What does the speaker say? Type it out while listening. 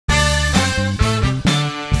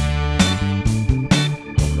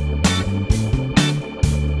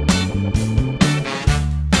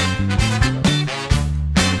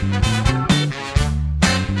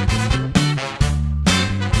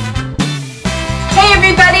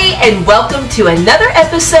everybody, and welcome to another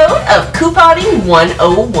episode of Couponing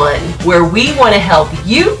 101, where we want to help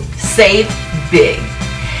you save big.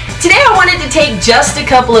 Today I wanted to take just a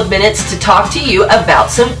couple of minutes to talk to you about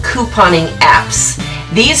some couponing apps.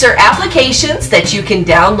 These are applications that you can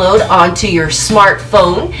download onto your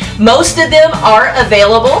smartphone. Most of them are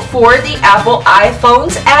available for the Apple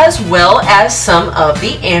iPhones as well as some of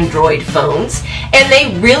the Android phones, and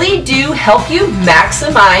they really do help you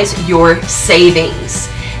maximize your savings.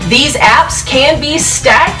 These apps can be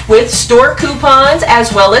stacked with store coupons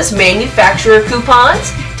as well as manufacturer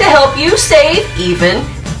coupons to help you save even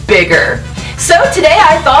bigger. So today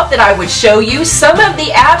I thought that I would show you some of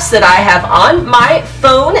the apps that I have on my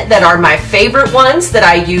phone that are my favorite ones that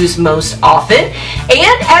I use most often.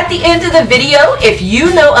 And at the end of the video, if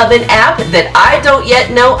you know of an app that I don't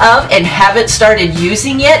yet know of and haven't started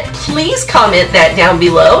using yet, please comment that down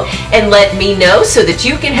below and let me know so that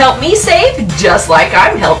you can help me save just like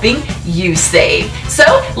I'm helping you save. So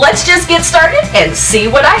let's just get started and see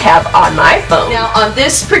what I have on my phone. Now on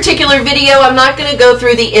this particular video, I'm not going to go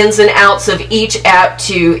through the ins and outs of each app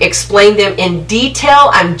to explain them in detail.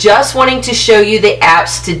 I'm just wanting to show you the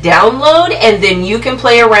apps to download, and then you can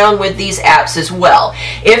play around with these apps as well.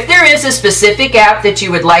 If there is a specific app that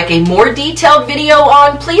you would like a more detailed video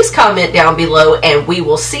on, please comment down below and we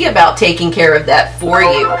will see about taking care of that for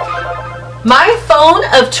you. My phone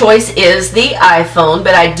of choice is the iPhone,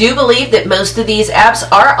 but I do believe that most of these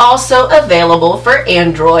apps are also available for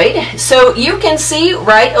Android. So you can see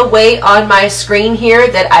right away on my screen here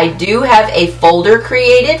that I do have a folder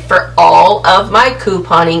created for all of my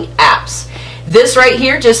couponing apps. This right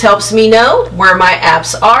here just helps me know where my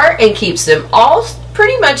apps are and keeps them all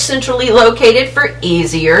pretty much centrally located for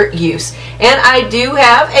easier use. And I do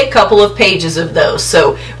have a couple of pages of those,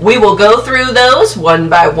 so we will go through those one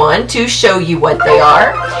by one to show you what they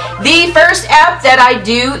are. The first app that I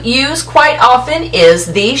do use quite often is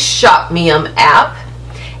the Shopmium app,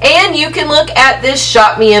 and you can look at this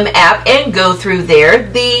Shopmium app and go through there.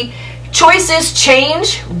 The choices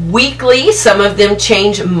change weekly, some of them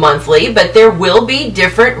change monthly, but there will be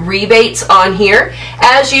different rebates on here.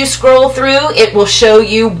 As you scroll through, it will show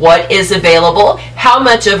you what is available, how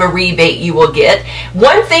much of a rebate you will get.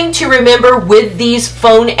 One thing to remember with these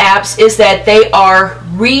phone apps is that they are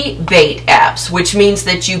rebate apps, which means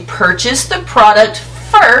that you purchase the product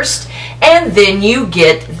first and then you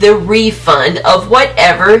get the refund of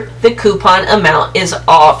whatever the coupon amount is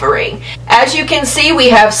offering. As you can see, we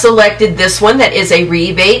have selected this one that is a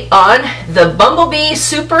rebate on the Bumblebee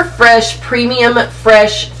Super Fresh Premium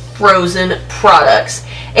Fresh Frozen products.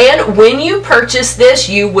 And when you purchase this,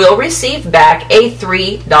 you will receive back a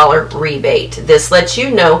 $3 rebate. This lets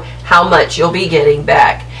you know how much you'll be getting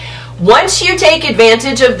back. Once you take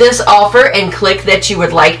advantage of this offer and click that you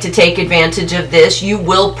would like to take advantage of this, you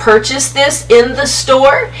will purchase this in the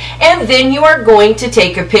store, and then you are going to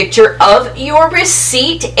take a picture of your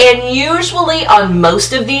receipt, and usually on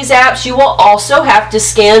most of these apps you will also have to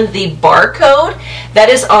scan the barcode that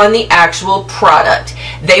is on the actual product.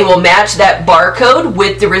 They will match that barcode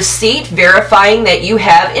with the receipt, verifying that you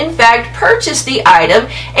have in fact purchased the item,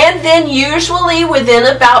 and then usually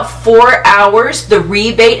within about 4 hours the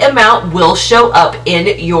rebate amount will show up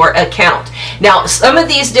in your account. Now, some of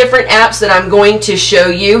these different apps that I'm going to show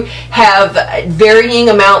you have varying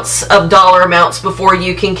amounts of dollar amounts before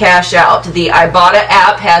you can cash out. The Ibotta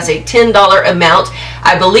app has a $10 amount.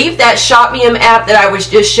 I believe that Shopmium app that I was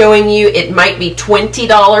just showing you, it might be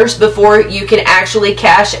 $20 before you can actually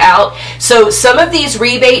cash out. So some of these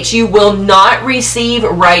rebates you will not receive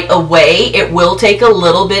right away. It will take a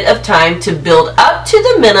little bit of time to build up to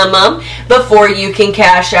the minimum before you can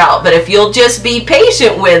cash out. But if you'll just be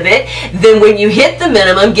patient with it, then when you hit the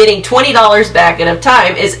minimum, getting $20 back at a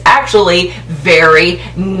time is actually very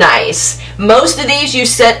nice. Most of these you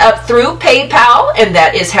set up through PayPal, and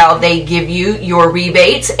that is how they give you your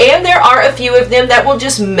rebates, and there are a few of them that will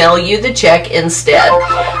just mail you the check instead.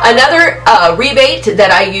 Another rebate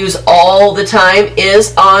that I use all the time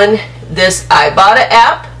is on this Ibotta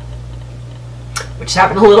app, which is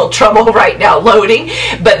having a little trouble right now loading,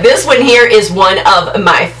 but this one here is one of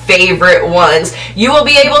my favorite ones. You will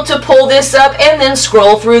be able to pull this up and then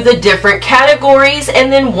scroll through the different categories,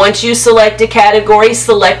 and then once you select a category,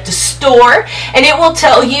 select a store, and it will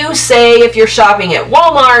tell you, say if you're shopping at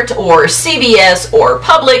Walmart or CVS or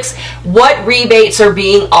Publix, what rebates are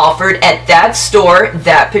being offered at that store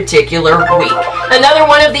that particular week. Another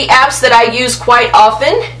one of the apps that I use quite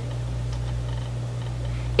often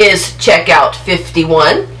is Checkout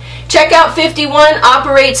 51. Checkout 51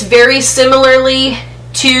 operates very similarly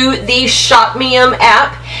to the Shopmium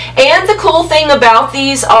app, and the cool thing about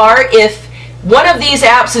these are if one of these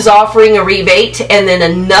apps is offering a rebate, and then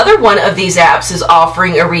another one of these apps is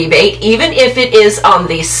offering a rebate. Even if it is on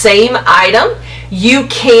the same item, you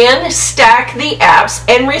can stack the apps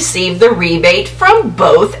and receive the rebate from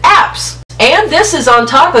both apps. And this is on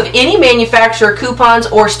top of any manufacturer coupons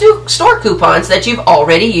or store coupons that you've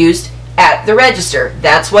already used at the register.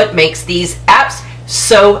 That's what makes these apps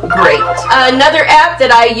so great. Another app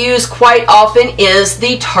that I use quite often is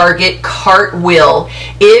the Target Cartwheel.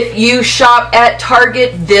 If you shop at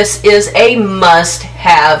Target, this is a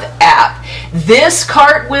must-have app. This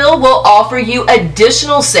Cartwheel will offer you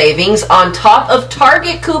additional savings on top of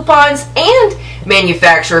Target coupons and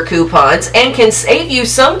manufacturer coupons, and can save you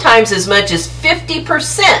sometimes as much as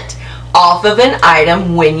 50% off of an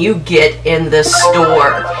item when you get in the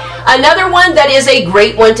store. Another one that is a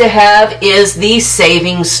great one to have is the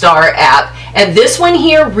SavingStar app. And this one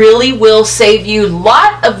here really will save you a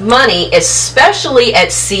lot of money, especially at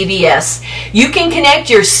CVS. You can connect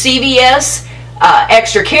your CVS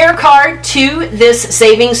extra care card to this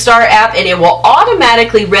SavingStar app, and it will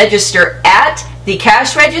automatically register at the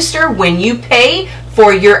cash register when you pay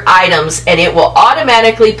for your items, and it will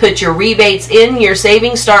automatically put your rebates in your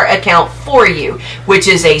SavingStar account for you, which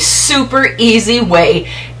is a super easy way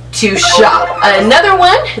to shop. Another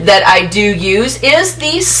one that I do use is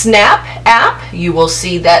the Snap app. You will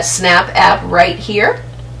see that Snap app right here.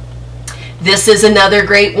 This is another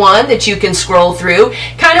great one that you can scroll through.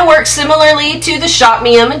 Kind of works similarly to the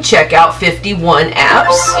Shopmium and Checkout 51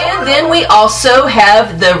 apps. And then we also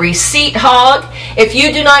have the Receipt Hog. If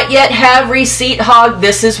you do not yet have Receipt Hog,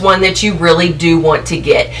 this is one that you really do want to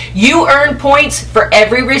get. You earn points for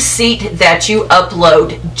every receipt that you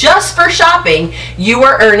upload. Just for shopping, you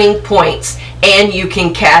are earning points, and you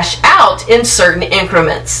can cash out in certain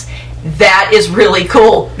increments. That is really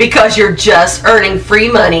cool because you're just earning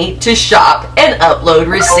free money to shop and upload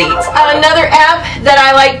receipts. Another app that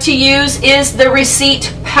I like to use is the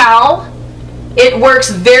Receipt Pal. It works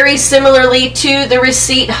very similarly to the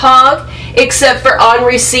Receipt Hog, except for on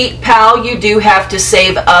Receipt Pal you do have to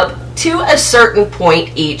save up to a certain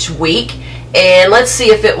point each week. And let's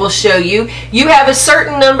see if it will show you. You have a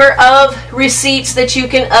certain number of receipts that you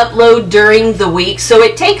can upload during the week, so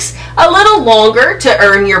it takes a little longer to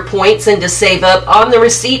earn your points and to save up on the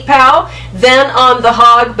Receipt Pal than on the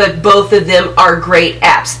Hog, but both of them are great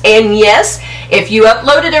apps. And yes, if you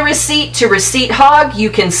uploaded a receipt to Receipt Hog, you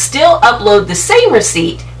can still upload the same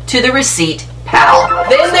receipt to the Receipt Pal.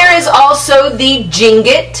 Then there is also the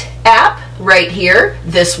Jingit app right here.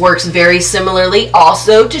 This works very similarly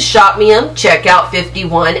also to Shopmium, Checkout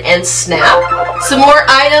 51, and Snap. Some more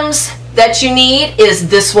items that you need is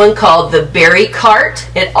this one called the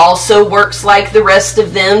BerryCart. It also works like the rest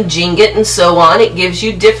of them, Jingit and so on. It gives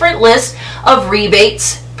you different lists of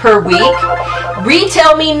rebates per week.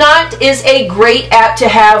 RetailMeNot is a great app to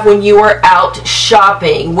have when you are out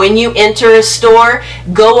shopping. When you enter a store,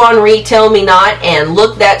 go on RetailMeNot and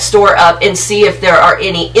look that store up and see if there are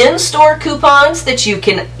any in-store coupons that you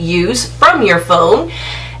can use from your phone.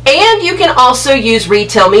 And you can also use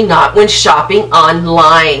RetailMeNot when shopping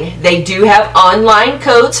online. They do have online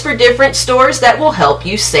codes for different stores that will help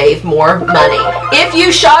you save more money. If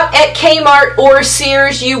you shop at Kmart or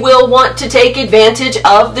Sears, you will want to take advantage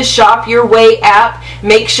of the Shop Your Way app.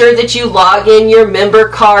 Make sure that you log in your member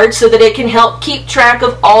card so that it can help keep track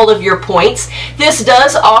of all of your points. This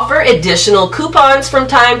does offer additional coupons from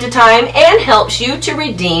time to time and helps you to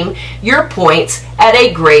redeem your points at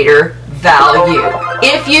a greater value.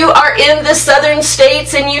 If you are in the southern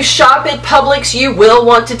states and you shop at Publix, you will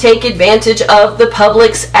want to take advantage of the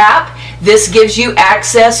Publix app. This gives you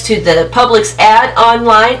access to the Publix ad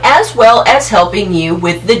online, as well as helping you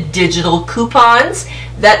with the digital coupons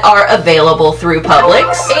that are available through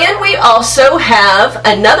Publix. And we also have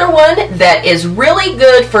another one that is really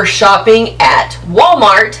good for shopping at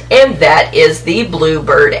Walmart, and that is the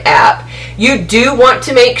Bluebird app. You do want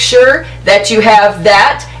to make sure that you have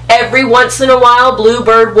that. Every once in a while,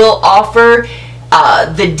 Bluebird will offer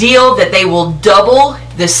the deal that they will double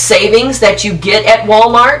the savings that you get at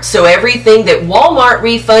Walmart. So everything that Walmart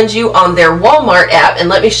refunds you on their Walmart app, and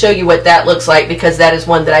let me show you what that looks like because that is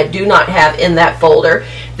one that I do not have in that folder.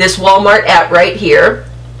 This Walmart app right here.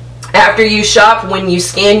 After you shop, when you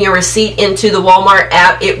scan your receipt into the Walmart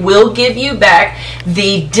app, it will give you back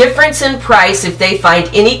the difference in price if they find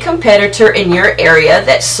any competitor in your area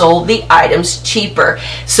that sold the items cheaper.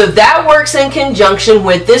 So that works in conjunction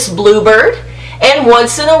with this Bluebird. And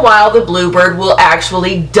once in a while, the Bluebird will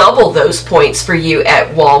actually double those points for you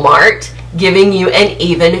at Walmart, giving you an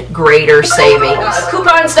even greater savings.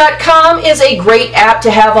 Coupons.com is a great app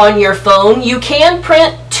to have on your phone. You can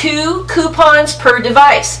print 2 coupons per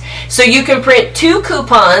device. So you can print 2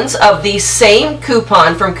 coupons of the same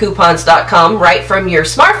coupon from coupons.com right from your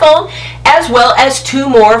smartphone, as well as 2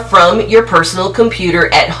 more from your personal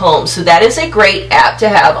computer at home. So that is a great app to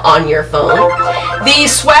have on your phone. The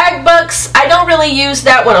Swagbucks, I don't really use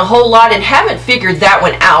that one a whole lot and haven't figured that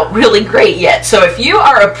one out really great yet. So if you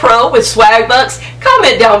are a pro with Swagbucks,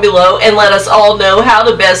 comment down below and let us all know how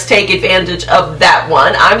to best take advantage of that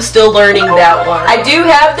one. I'm still learning that one. I do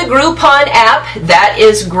have the Groupon app. That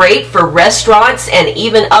is great for restaurants and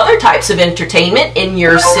even other types of entertainment in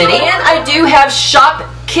your city. And I do have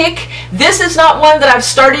Shopkick. This is not one that I've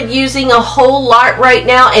started using a whole lot right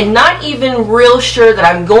now, and not even real sure that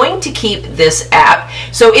I'm going to keep this app.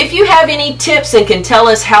 So if you have any tips and can tell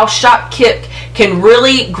us how Shopkick can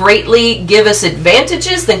really greatly give us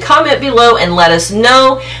advantages, then comment below and let us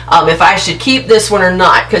know if I should keep this one or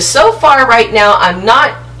not. Because so far right now I'm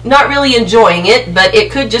not really enjoying it, but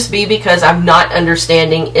it could just be because I'm not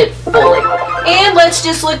understanding it fully. And let's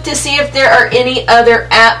just look to see if there are any other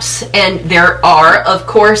apps, and there are, of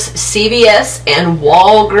course, CVS and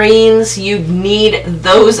Walgreens. You need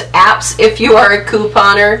those apps if you are a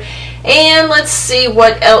couponer. And let's see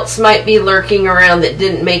what else might be lurking around that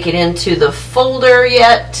didn't make it into the folder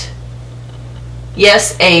yet.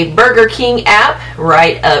 Yes, a Burger King app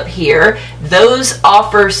right up here. Those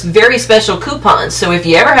offer very special coupons. So if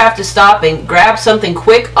you ever have to stop and grab something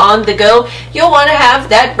quick on the go, you'll want to have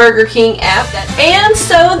that Burger King app. And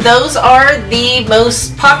so those are the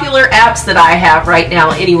most popular apps that I have right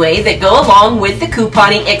now anyway, that go along with the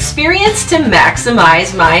couponing experience to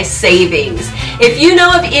maximize my savings. If you know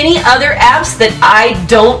of any other apps that I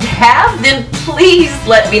don't have, then please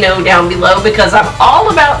let me know down below, because I'm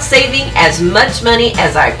all about saving as much money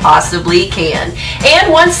as I possibly can.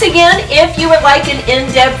 And once again, if you would like an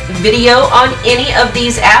in-depth video on any of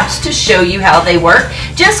these apps to show you how they work,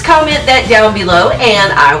 just comment that down below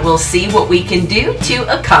and I will see what we can do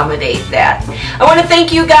to accommodate that. I want to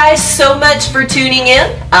thank you guys so much for tuning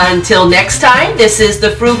in. Until next time, this is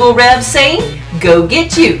the Frugal Rev saying, go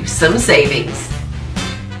get you some savings.